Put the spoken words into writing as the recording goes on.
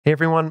Hey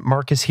everyone,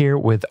 Marcus here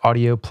with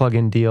Audio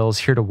Plugin Deals,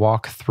 here to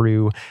walk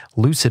through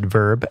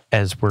LucidVerb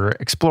as we're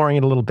exploring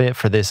it a little bit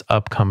for this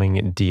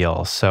upcoming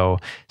deal. So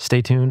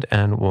stay tuned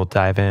and we'll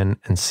dive in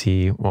and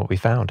see what we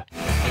found.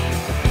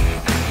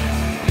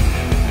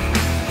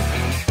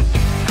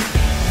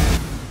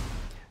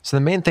 So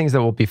the main things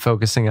that we'll be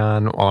focusing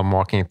on while I'm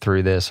walking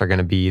through this are going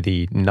to be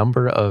the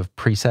number of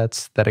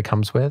presets that it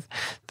comes with,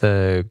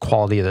 the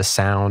quality of the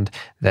sound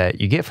that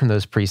you get from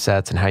those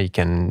presets and how you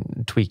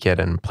can tweak it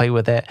and play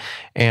with it,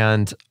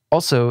 and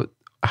also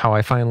how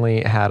I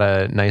finally had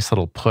a nice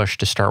little push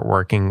to start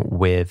working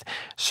with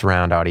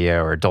surround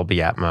audio or Dolby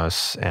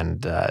Atmos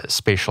and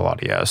spatial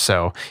audio.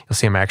 So you'll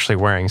see I'm actually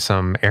wearing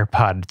some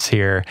AirPods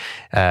here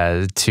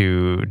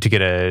to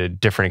get a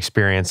different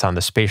experience on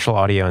the spatial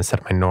audio instead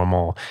of my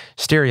normal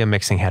stereo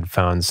mixing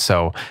headphones.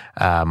 So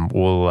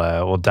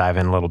we'll dive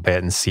in a little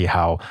bit and see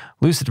how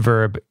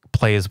LucidVerb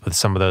plays with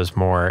some of those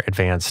more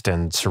advanced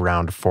and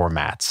surround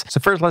formats. So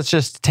first, let's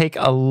just take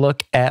a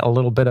look at a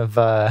little bit of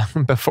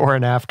before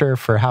and after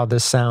for how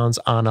this sounds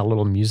on a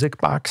little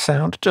music box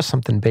sound. Just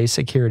something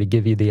basic here to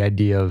give you the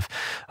idea of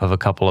a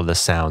couple of the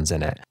sounds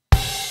in it.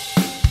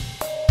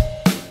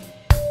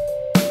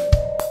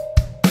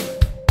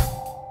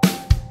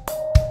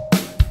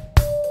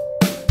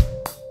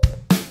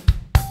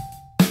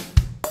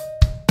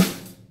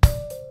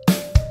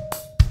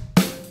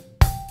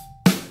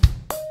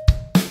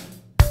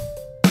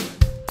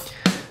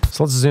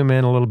 So let's zoom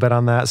in a little bit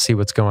on that, see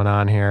what's going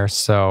on here.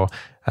 So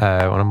when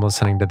I'm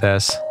listening to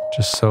this,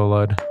 just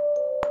soloed.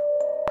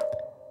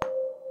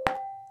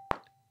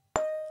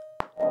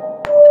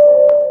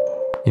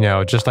 You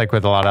know, just like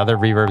with a lot of other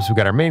reverbs, we've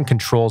got our main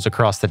controls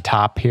across the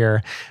top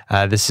here.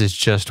 This is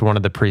just one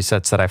of the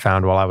presets that I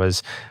found while I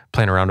was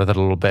playing around with it a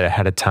little bit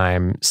ahead of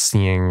time,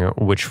 seeing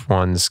which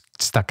ones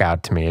stuck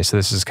out to me. So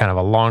this is kind of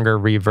a longer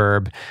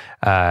reverb.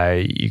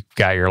 You've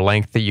got your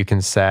length that you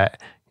can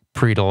set,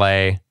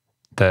 pre-delay,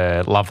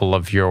 the level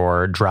of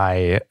your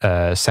dry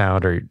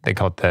sound, or they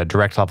call it the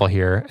direct level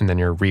here, and then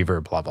your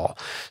reverb level.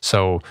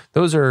 So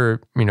those are,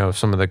 you know,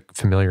 some of the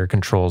familiar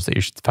controls that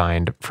you should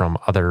find from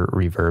other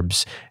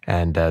reverbs,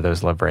 and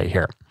those live right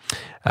here.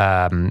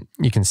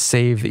 You can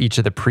save each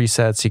of the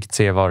presets. You can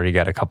see I've already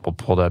got a couple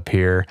pulled up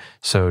here.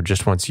 So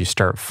just once you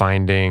start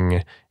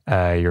finding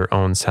your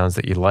own sounds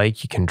that you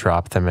like, you can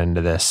drop them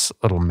into this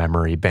little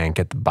memory bank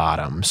at the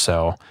bottom.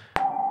 So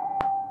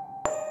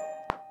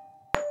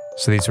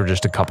these were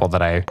just a couple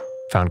that I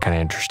found kind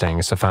of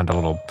interesting. So I found a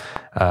little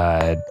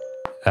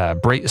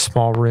bright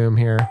small room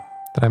here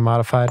that I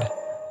modified.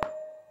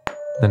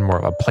 Then more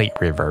of a plate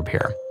reverb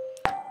here.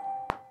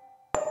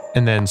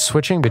 And then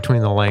switching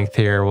between the length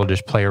here, we'll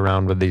just play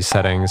around with these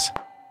settings.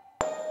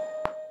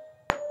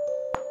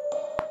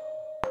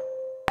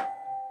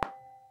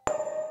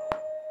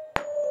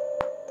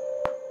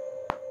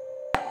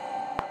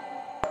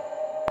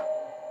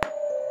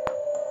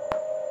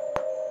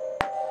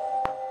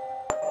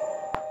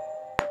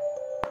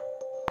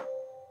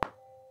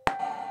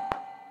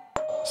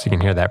 So you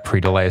can hear that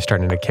pre-delay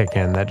starting to kick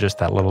in,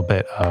 that little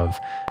bit of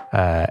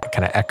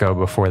kind of echo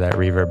before that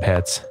reverb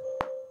hits.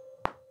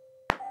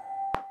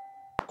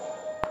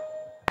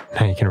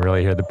 Now you can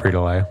really hear the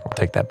pre-delay. We'll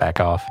take that back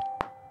off,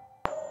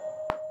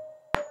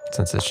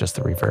 since it's just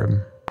the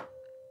reverb.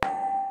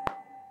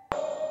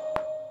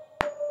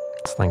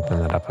 Let's lengthen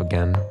that up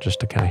again, just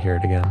to kind of hear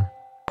it again.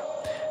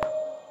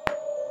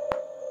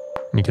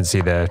 And you can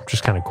see the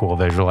just kind of cool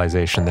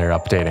visualization there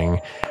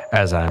updating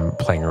as I'm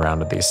playing around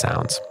with these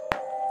sounds.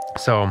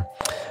 So,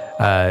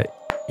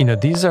 you know,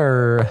 these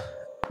are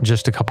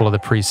just a couple of the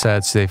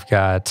presets. They've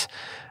got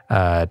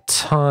a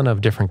ton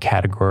of different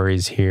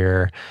categories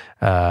here.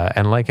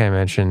 And like I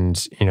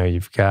mentioned, you know,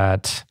 you've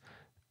got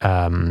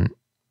a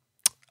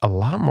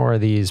lot more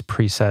of these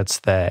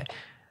presets that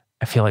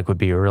I feel like would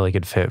be a really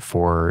good fit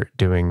for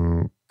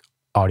doing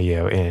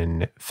audio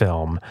in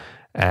film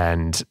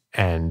and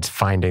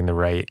finding the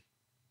right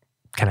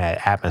kind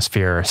of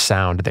atmosphere or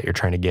sound that you're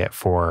trying to get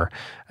for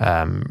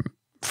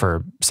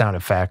sound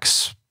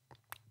effects,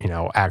 you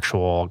know,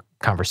 actual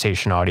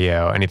conversation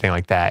audio, anything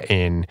like that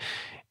in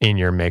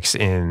your mix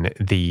in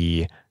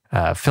the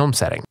film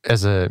setting.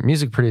 As a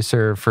music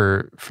producer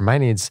for my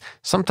needs,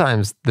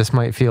 sometimes this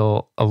might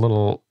feel a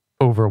little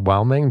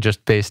overwhelming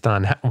just based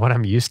on what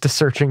I'm used to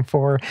searching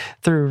for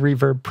through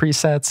reverb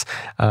presets,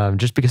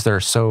 just because there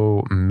are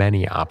so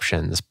many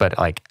options. But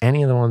like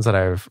any of the ones that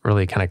I've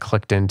really kind of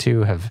clicked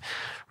into have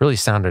really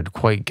sounded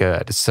quite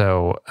good.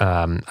 So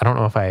I don't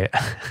know if I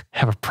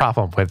have a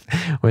problem with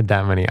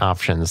that many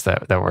options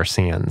that we're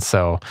seeing.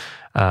 So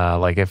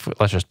like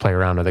let's just play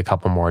around with a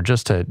couple more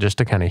just to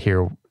kind of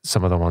hear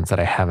some of the ones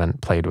that I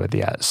haven't played with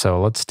yet. So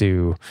let's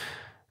do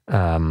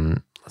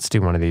one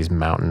of these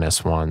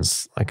mountainous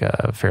ones, like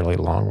a fairly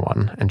long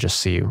one, and just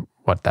see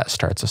what that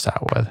starts us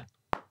out with.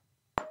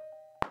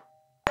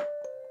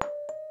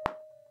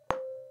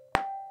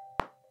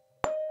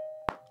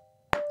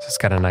 So it's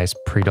got a nice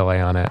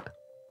pre-delay on it.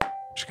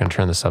 Just gonna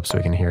turn this up so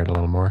we can hear it a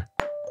little more.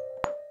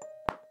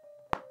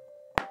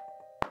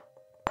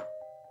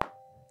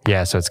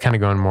 Yeah, so it's kind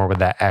of going more with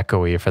that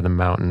echoey for the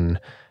mountain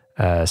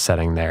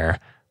setting there.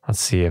 Let's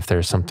see if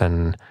there's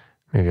something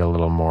maybe a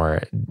little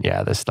more,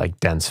 yeah, this like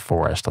dense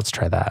forest. Let's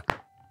try that.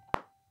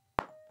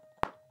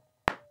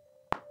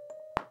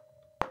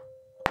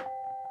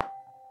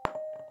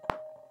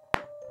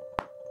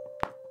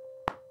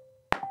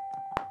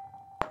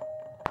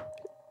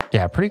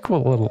 Yeah, pretty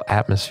cool little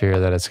atmosphere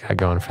that it's got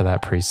going for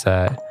that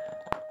preset.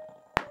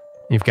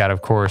 You've got,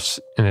 of course,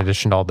 in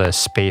addition to all the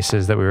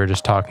spaces that we were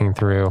just talking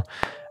through,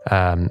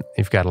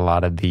 you've got a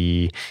lot of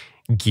the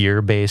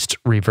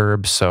gear-based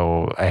reverb.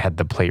 So I had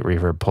the plate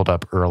reverb pulled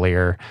up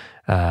earlier,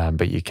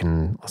 but you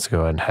can, let's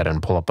go ahead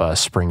and pull up a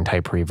spring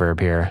type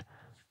reverb here.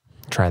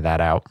 Try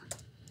that out.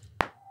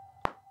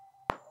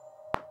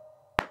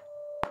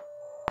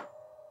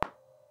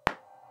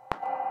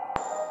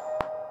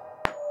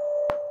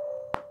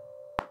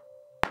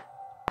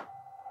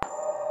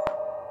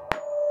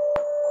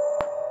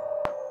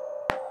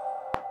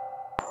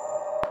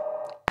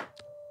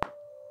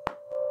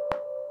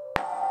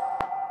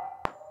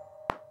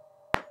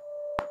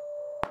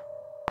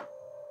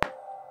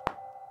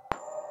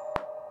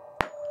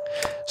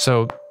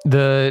 So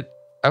I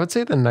would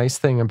say the nice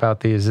thing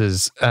about these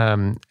is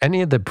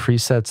any of the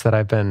presets that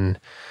I've been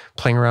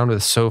playing around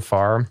with so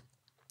far,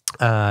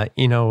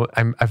 you know,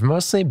 I've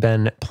mostly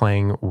been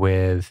playing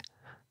with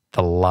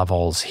the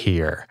levels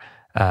here.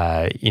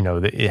 You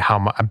know,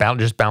 about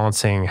just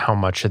balancing how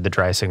much of the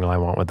dry signal I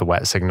want with the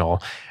wet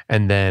signal,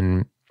 and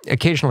then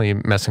occasionally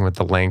messing with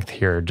the length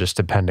here, just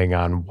depending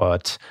on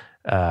what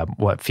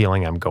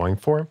feeling I'm going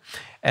for.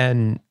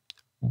 And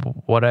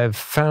what I've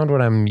found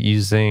when I'm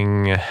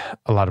using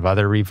a lot of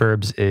other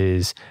reverbs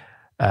is,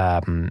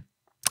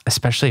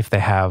 especially if they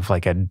have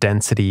like a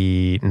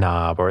density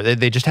knob or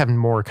they just have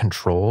more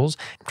controls.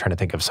 I'm trying to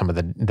think of some of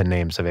the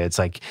names of it. It's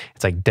like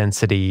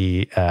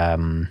density.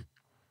 Let's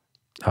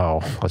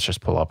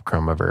just pull up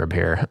Chroma Verb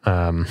here.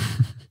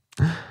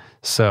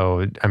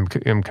 So I'm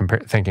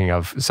thinking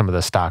of some of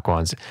the stock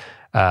ones.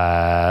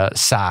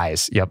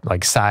 Size, yep,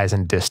 like size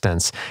and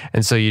distance.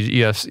 And so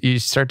you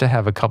start to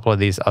have a couple of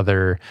these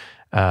other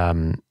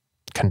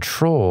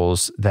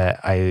controls that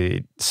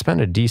I spend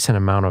a decent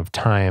amount of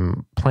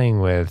time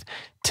playing with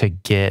to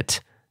get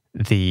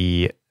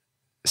the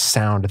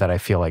sound that I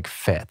feel like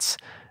fits.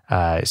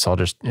 So I'm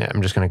just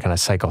going to kind of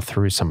cycle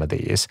through some of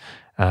these.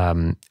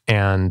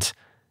 And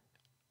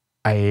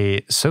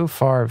I so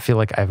far feel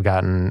like I've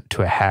gotten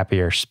to a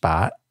happier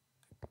spot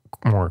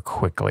more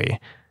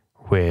quickly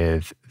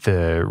with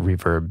the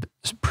reverb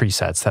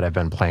presets that I've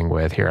been playing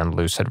with here on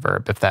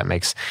LucidVerb, if that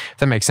makes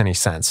any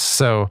sense.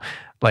 So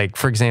like,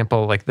 for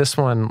example, like this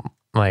one,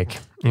 like,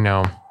 you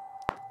know,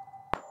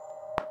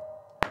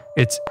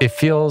 it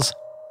feels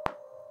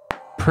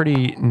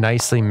pretty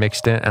nicely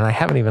mixed in, and I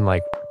haven't even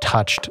like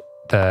touched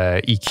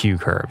the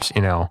EQ curves,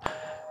 you know.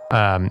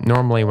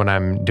 Normally when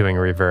I'm doing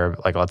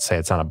reverb, like let's say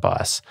it's on a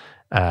bus,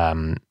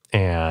 of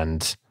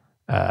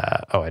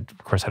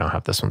course I don't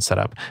have this one set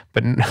up,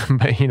 but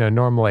you know,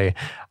 normally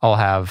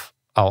I'll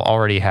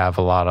already have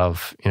a lot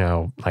of, you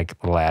know, like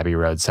little Abbey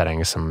Road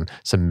settings, some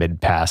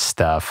mid pass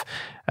stuff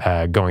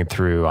going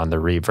through on the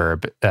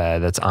reverb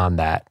that's on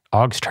that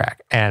aux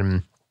track,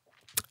 and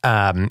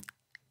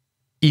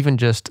even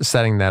just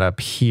setting that up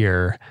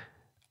here,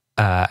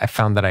 I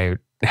found that I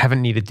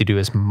haven't needed to do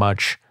as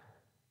much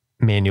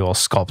manual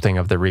sculpting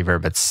of the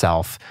reverb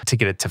itself to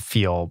get it to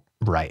feel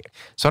right.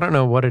 So I don't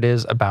know what it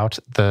is about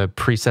the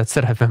presets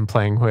that I've been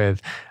playing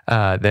with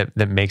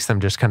that makes them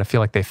just kind of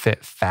feel like they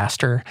fit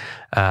faster.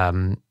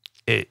 That's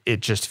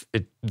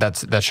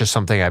just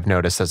something I've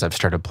noticed as I've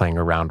started playing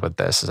around with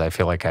this, is I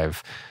feel like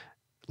I've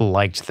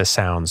liked the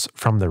sounds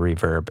from the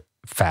reverb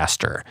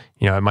faster.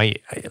 You know, it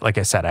might, like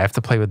I said, I have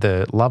to play with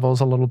the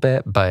levels a little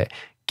bit, but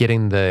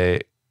getting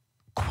the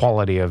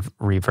quality of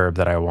reverb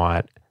that I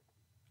want,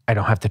 I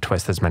don't have to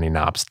twist as many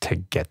knobs to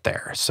get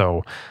there.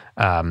 So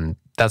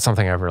that's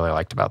something I've really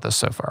liked about this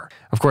so far.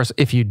 Of course,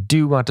 if you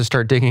do want to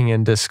start digging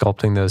into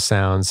sculpting those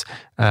sounds,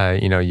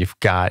 you know, you've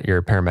got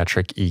your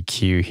parametric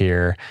EQ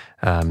here.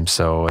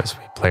 So as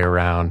we play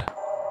around,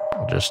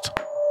 I'll just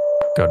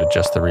go to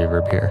just the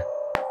reverb here.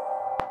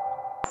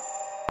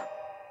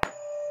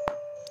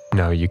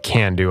 No, you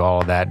can do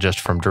all of that just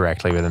from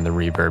directly within the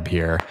reverb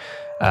here.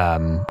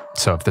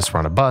 So if this were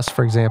on a bus,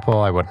 for example,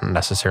 I wouldn't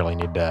necessarily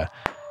need to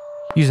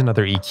use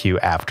another EQ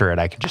after it.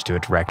 I could just do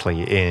it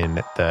directly in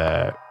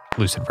the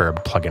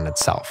LucidVerb plugin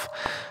itself.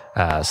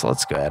 So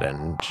let's go ahead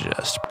and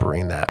just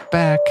bring that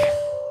back.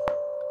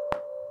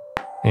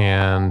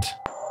 And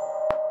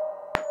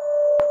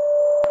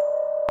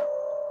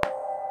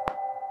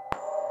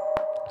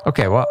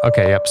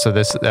yep. So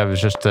that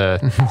was just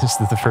this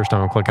is the first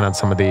time I'm clicking on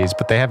some of these,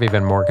 but they have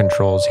even more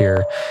controls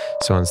here.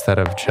 So instead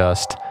of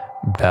just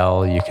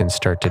bell, you can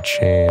start to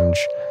change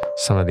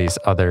some of these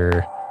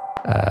other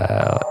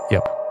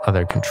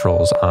other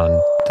controls on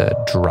the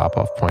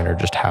drop-off point, or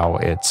just how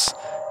it's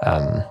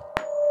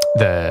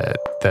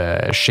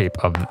the shape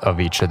of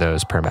each of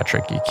those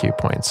parametric EQ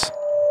points.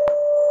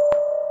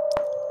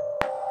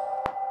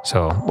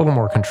 So a little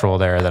more control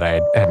there that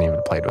I hadn't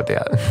even played with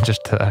yet,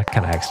 just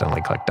kind of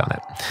accidentally clicked on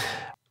it.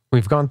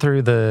 We've gone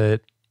through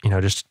the,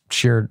 just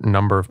sheer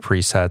number of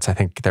presets. I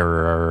think there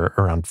are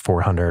around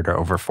 400 or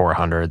over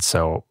 400.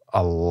 So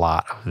a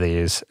lot of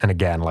these. And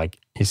again, like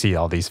you see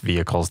all these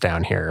vehicles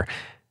down here,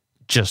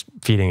 just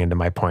feeding into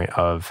my point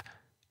of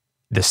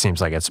this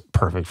seems like it's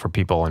perfect for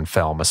people in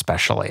film,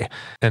 especially.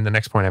 And the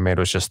next point I made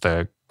was just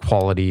the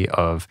quality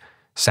of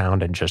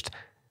sound, and just,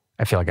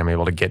 I feel like I'm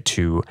able to get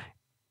to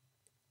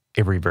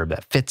a reverb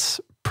that fits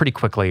pretty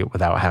quickly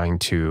without having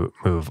to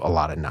move a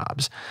lot of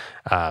knobs.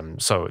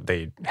 So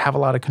they have a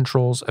lot of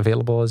controls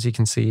available, as you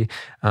can see.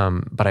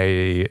 But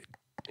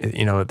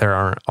there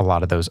aren't a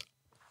lot of those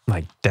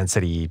like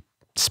density,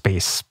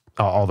 space,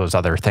 all those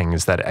other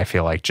things that I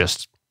feel like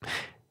just,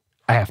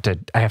 I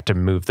have to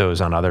move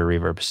those on other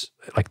reverbs,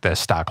 like the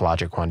stock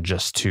Logic one,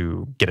 just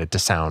to get it to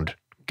sound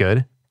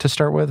good to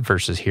start with,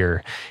 versus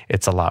here,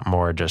 it's a lot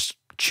more just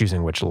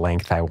choosing which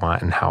length I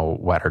want and how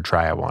wet or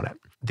dry I want it.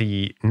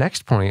 The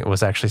next point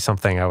was actually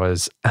something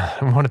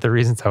one of the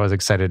reasons I was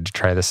excited to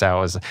try this out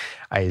was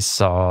I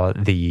saw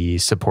the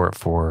support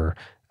for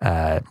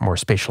more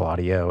spatial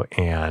audio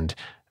and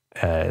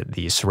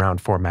the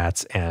surround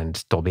formats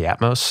and Dolby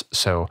Atmos.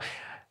 So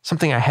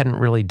something I hadn't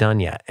really done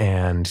yet.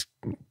 And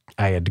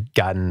I had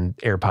gotten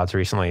AirPods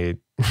recently,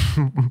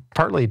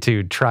 partly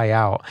to try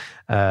out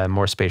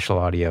more spatial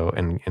audio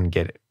and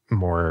get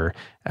more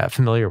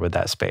familiar with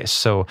that space.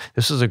 So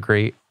this was a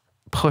great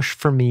push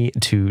for me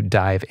to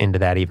dive into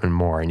that even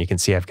more. And you can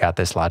see I've got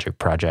this Logic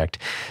project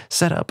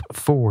set up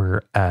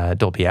for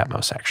Dolby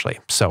Atmos, actually.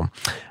 So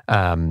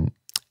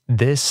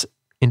this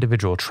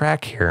individual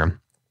track here,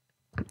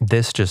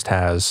 this just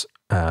has,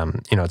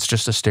 it's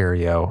just a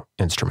stereo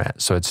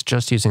instrument. So it's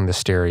just using the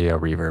stereo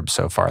reverb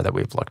so far that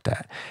we've looked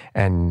at.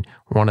 And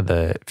one of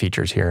the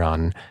features here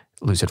on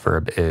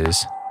LucidVerb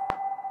is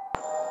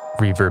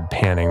reverb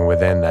panning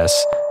within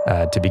this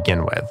to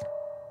begin with.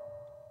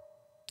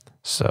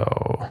 So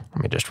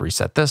let me just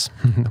reset this.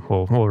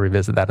 We'll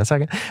revisit that in a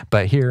second.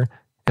 But here,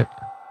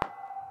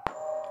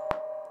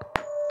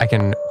 I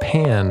can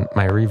pan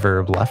my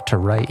reverb left to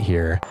right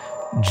here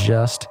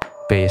just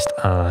based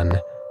on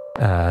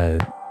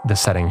the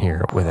setting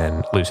here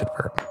within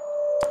LucidVerb.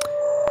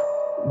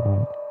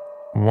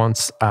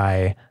 Once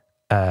I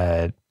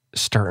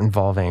start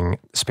involving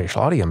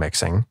spatial audio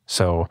mixing,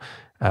 so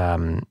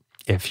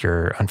if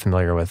you're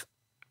unfamiliar with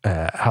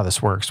how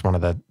this works, one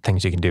of the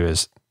things you can do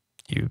is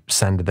you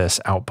send this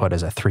output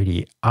as a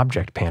 3D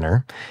object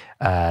panner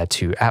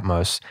to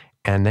Atmos,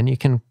 and then you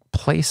can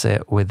place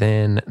it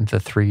within the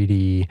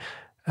 3D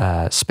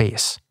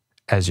space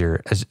as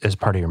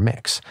part of your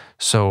mix.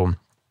 So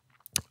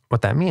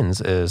what that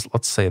means is,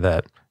 let's say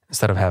that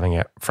instead of having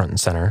it front and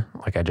center,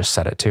 like I just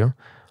set it to,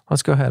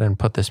 let's go ahead and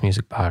put this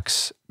music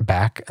box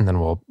back, and then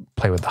we'll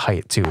play with the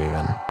height too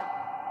even.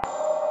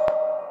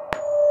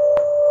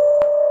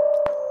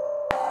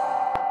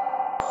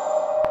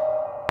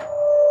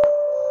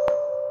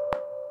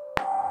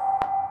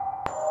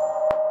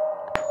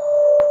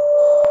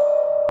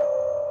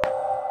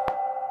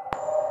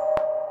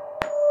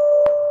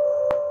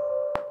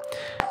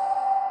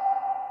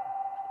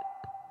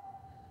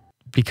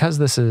 Because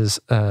this is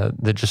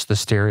just the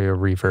stereo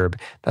reverb,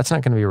 that's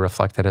not going to be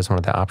reflected as one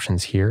of the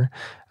options here.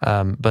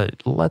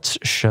 But let's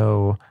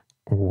show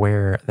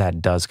where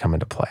that does come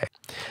into play.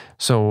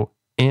 So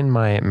in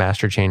my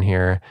master chain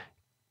here,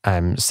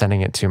 I'm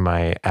sending it to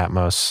my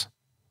Atmos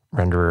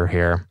renderer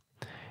here.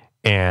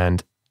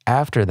 And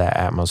after that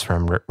Atmos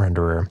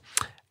renderer,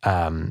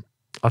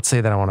 let's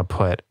say that I want to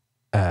put,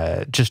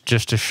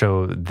 just to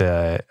show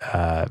the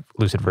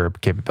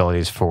LucidVerb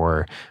capabilities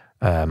for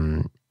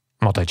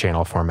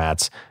multi-channel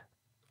formats,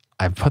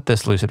 I've put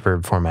this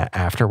LucidVerb format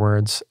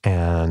afterwards,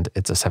 and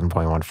it's a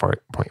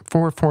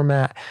 7.1.4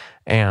 format.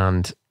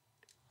 And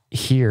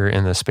here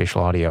in the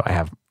spatial audio, I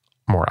have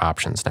more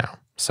options now.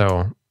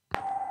 So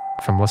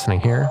if I'm listening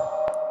here,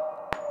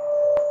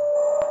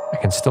 I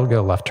can still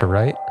go left to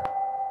right.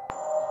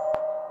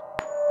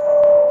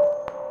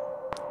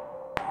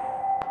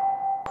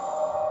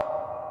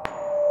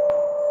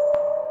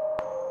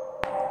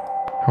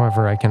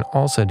 However, I can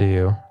also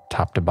do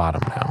top to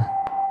bottom now.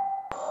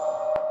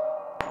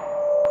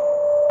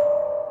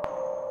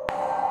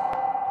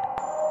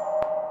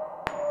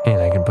 And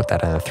I can put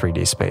that in a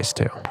 3D space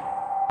too.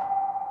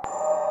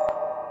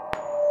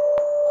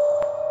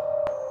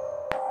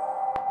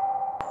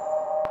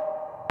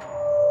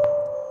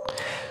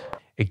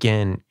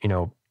 Again,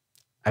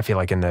 I feel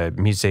like in the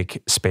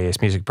music space,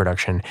 music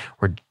production,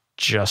 we're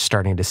just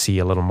starting to see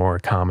a little more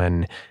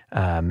common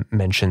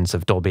mentions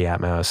of Dolby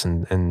Atmos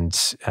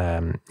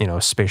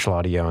and spatial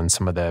audio and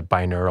some of the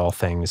binaural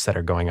things that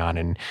are going on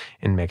in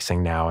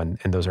mixing now, and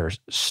those are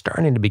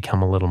starting to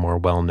become a little more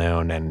well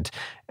known,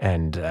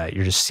 and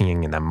you're just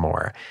seeing them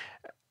more.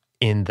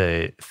 In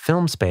the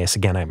film space,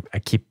 again, I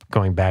keep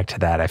going back to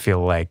that. I feel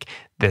like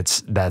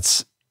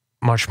that's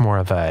much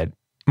more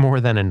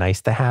than a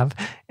nice to have,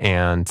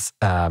 and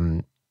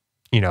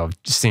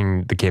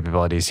seeing the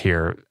capabilities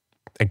here,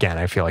 again,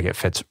 I feel like it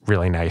fits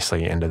really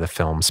nicely into the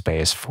film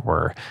space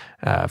for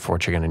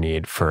what you're going to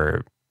need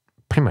for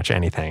pretty much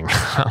anything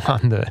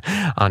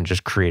on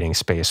just creating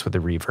space with the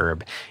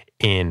reverb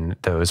in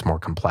those more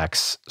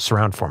complex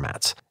surround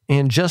formats.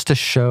 And just to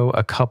show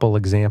a couple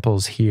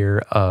examples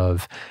here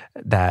of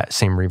that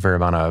same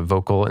reverb on a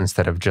vocal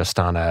instead of just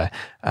on a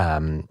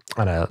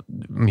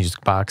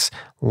music box,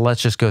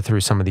 let's just go through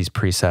some of these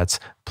presets,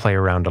 play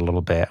around a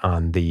little bit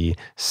on the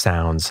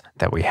sounds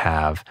that we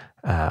have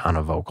on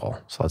a vocal.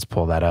 So let's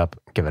pull that up,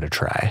 give it a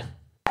try.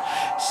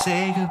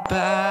 Say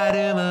goodbye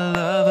to my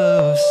love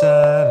of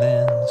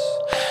silence.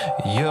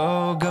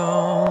 You're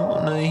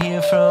gonna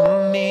hear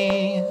from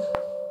me.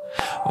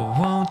 I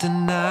won't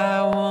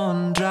deny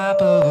one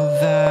drop of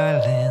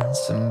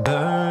violence. I'm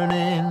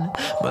burning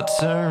my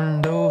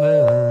turned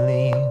over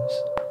leaves.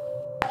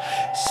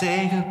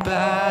 Say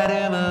goodbye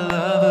to my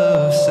love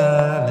of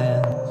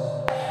silence.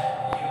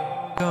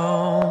 You're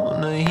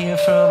gonna hear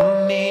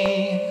from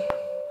me.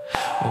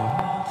 I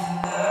won't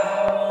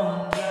deny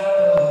one drop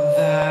of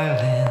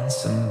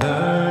violence. I'm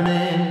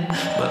burning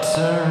my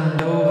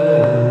turned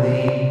over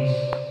leaves.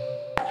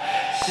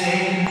 Say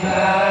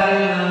goodbye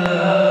to my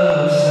love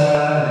of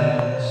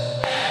silence.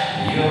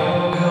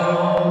 You're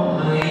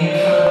gonna hear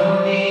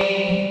from me.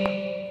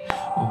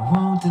 I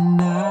won't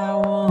deny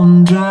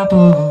one drop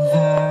of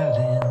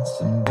violence.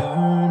 I'm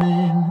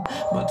burning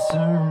my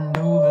turned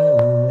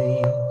over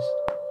leaves.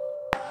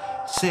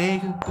 Say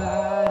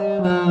goodbye to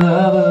my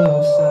love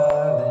of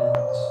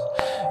silence.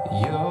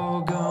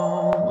 You're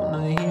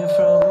gonna hear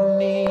from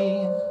me.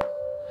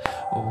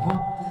 I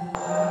won't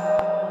deny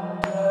one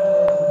drop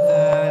of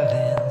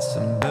violence.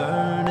 I'm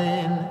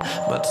burning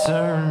my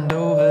turned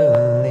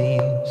over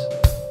leaves.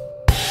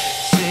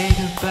 Say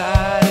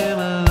goodbye to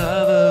my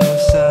love of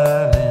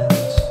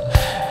silence.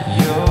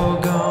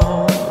 You're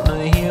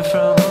gonna hear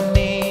from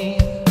me.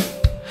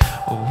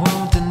 I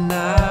won't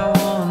deny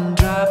one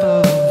drop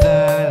of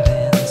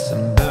violence.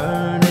 I'm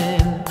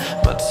burning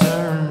my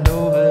turned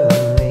over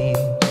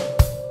leaves.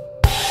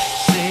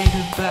 Say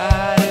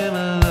goodbye to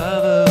my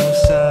love of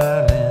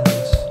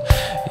silence.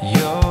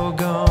 You're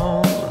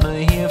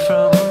gonna hear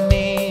from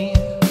me.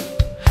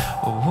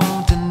 I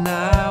won't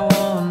deny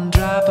one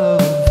drop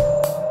of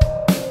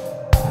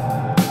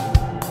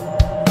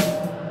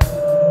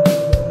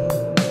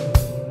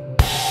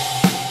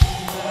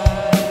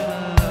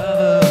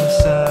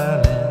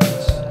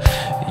silence.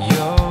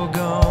 You're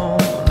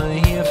gonna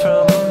hear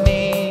from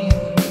me.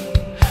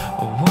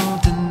 I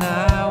won't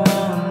deny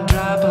one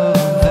drop of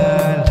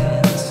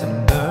violence.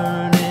 I'm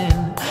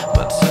burning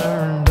my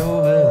turned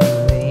over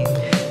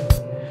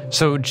leaves.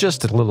 So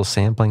just a little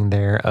sampling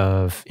there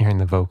of hearing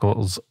the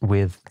vocals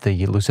with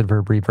the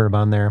LucidVerb reverb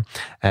on there.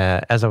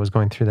 As I was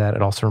going through that,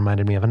 it also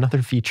reminded me of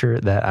another feature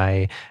that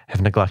I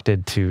have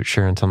neglected to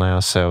share until now.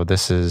 So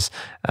this is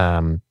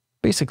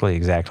basically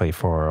exactly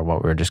for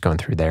what we were just going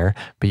through there,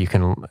 but you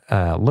can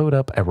load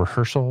up a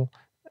rehearsal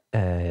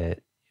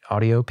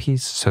audio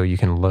piece. So you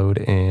can load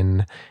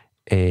in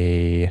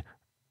an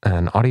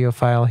audio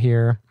file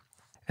here,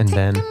 and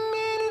then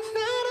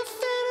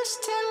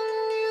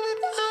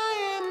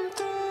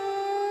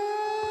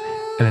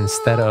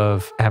instead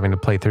of having to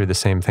play through the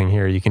same thing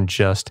here, you can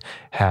just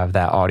have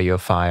that audio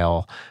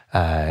file.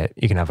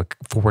 You can have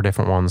 4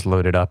 different ones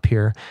loaded up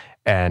here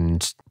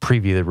and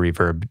preview the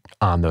reverb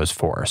on those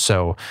 4.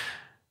 So,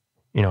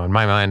 in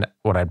my mind,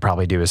 what I'd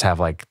probably do is have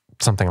like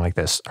something like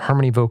this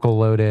harmony vocal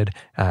loaded.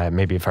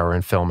 Maybe if I were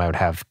in film, I would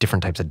have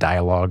different types of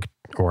dialogue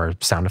or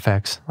sound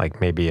effects, like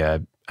maybe a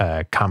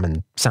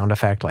common sound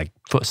effect like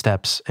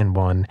footsteps in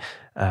one,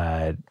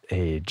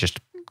 just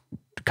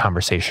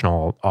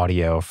conversational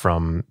audio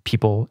from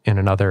people in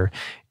another,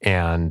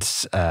 and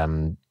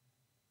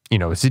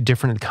it's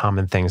different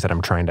common things that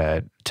I'm trying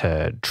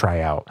to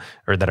try out,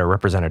 or that are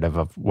representative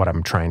of what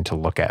I'm trying to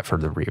look at for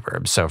the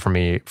reverb. So for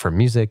me, for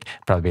music,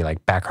 it'd probably be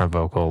like background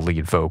vocal,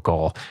 lead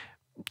vocal,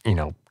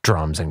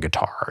 drums and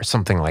guitar, or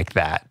something like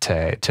that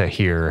to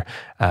hear,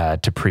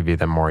 to preview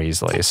them more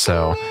easily.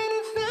 So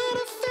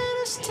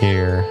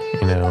here,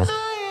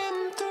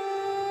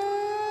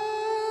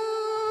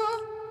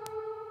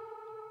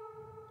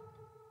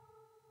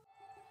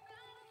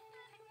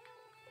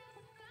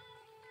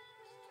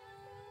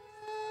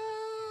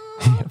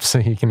 so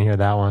you can hear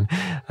that one.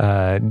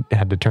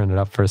 Had to turn it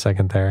up for a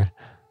second there.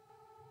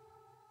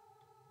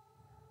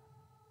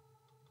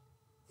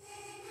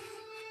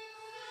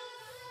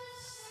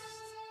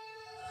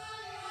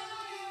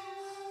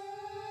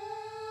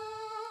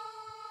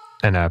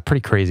 And a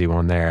pretty crazy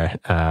one there.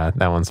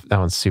 That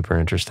one's super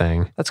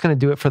interesting. That's going to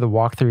do it for the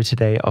walkthrough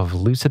today of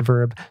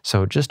LucidVerb.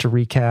 So just to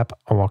recap,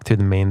 I'll walk through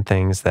the main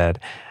things that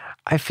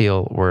I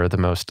feel were the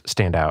most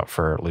standout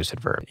for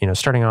LucidVerb.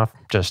 Starting off,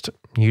 just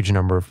huge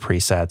number of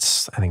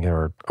presets. I think there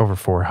were over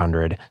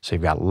 400. So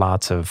you've got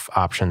lots of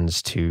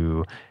options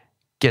to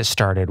get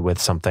started with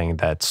something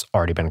that's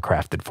already been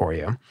crafted for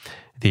you.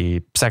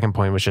 The second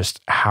point was just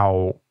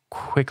how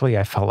quickly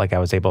I felt like I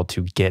was able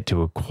to get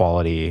to a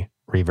quality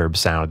reverb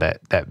sound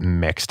that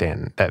mixed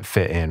in, that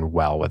fit in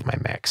well with my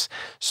mix.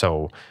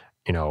 So,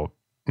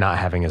 not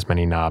having as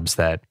many knobs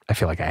that I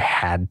feel like I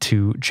had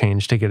to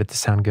change to get it to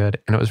sound good.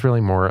 And it was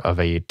really more of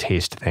a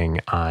taste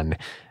thing on,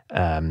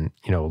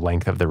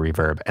 length of the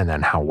reverb and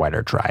then how wet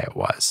or dry it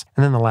was.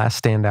 And then the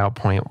last standout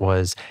point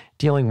was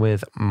dealing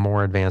with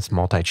more advanced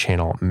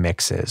multi-channel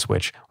mixes,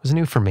 which was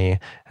new for me,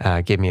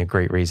 gave me a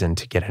great reason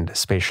to get into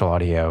spatial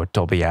audio,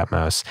 Dolby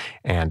Atmos,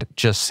 and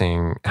just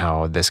seeing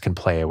how this can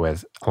play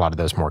with a lot of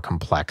those more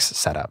complex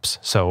setups.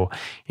 So,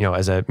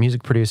 as a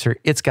music producer,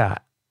 it's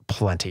got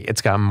plenty.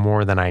 It's got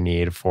more than I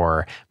need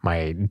for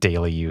my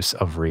daily use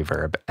of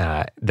reverb.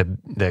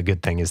 The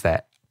good thing is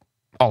that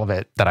all of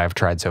it that I've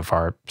tried so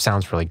far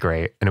sounds really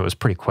great, and it was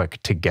pretty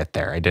quick to get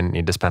there. I didn't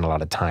need to spend a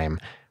lot of time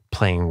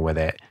playing with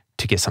it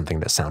to get something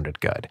that sounded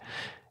good.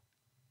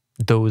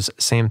 Those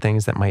same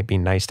things that might be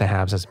nice to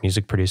haves as a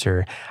music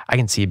producer, I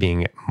can see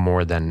being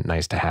more than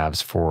nice to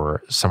haves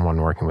for someone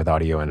working with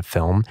audio and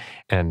film.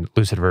 And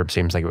LucidVerb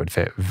seems like it would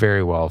fit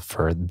very well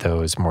for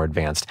those more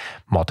advanced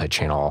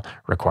multi-channel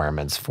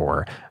requirements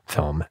for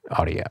film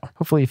audio.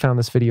 Hopefully you found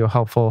this video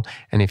helpful.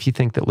 And if you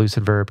think that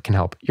LucidVerb can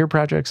help your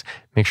projects,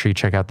 make sure you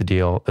check out the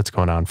deal that's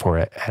going on for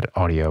it at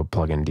Audio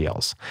Plugin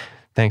Deals.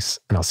 Thanks,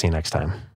 and I'll see you next time.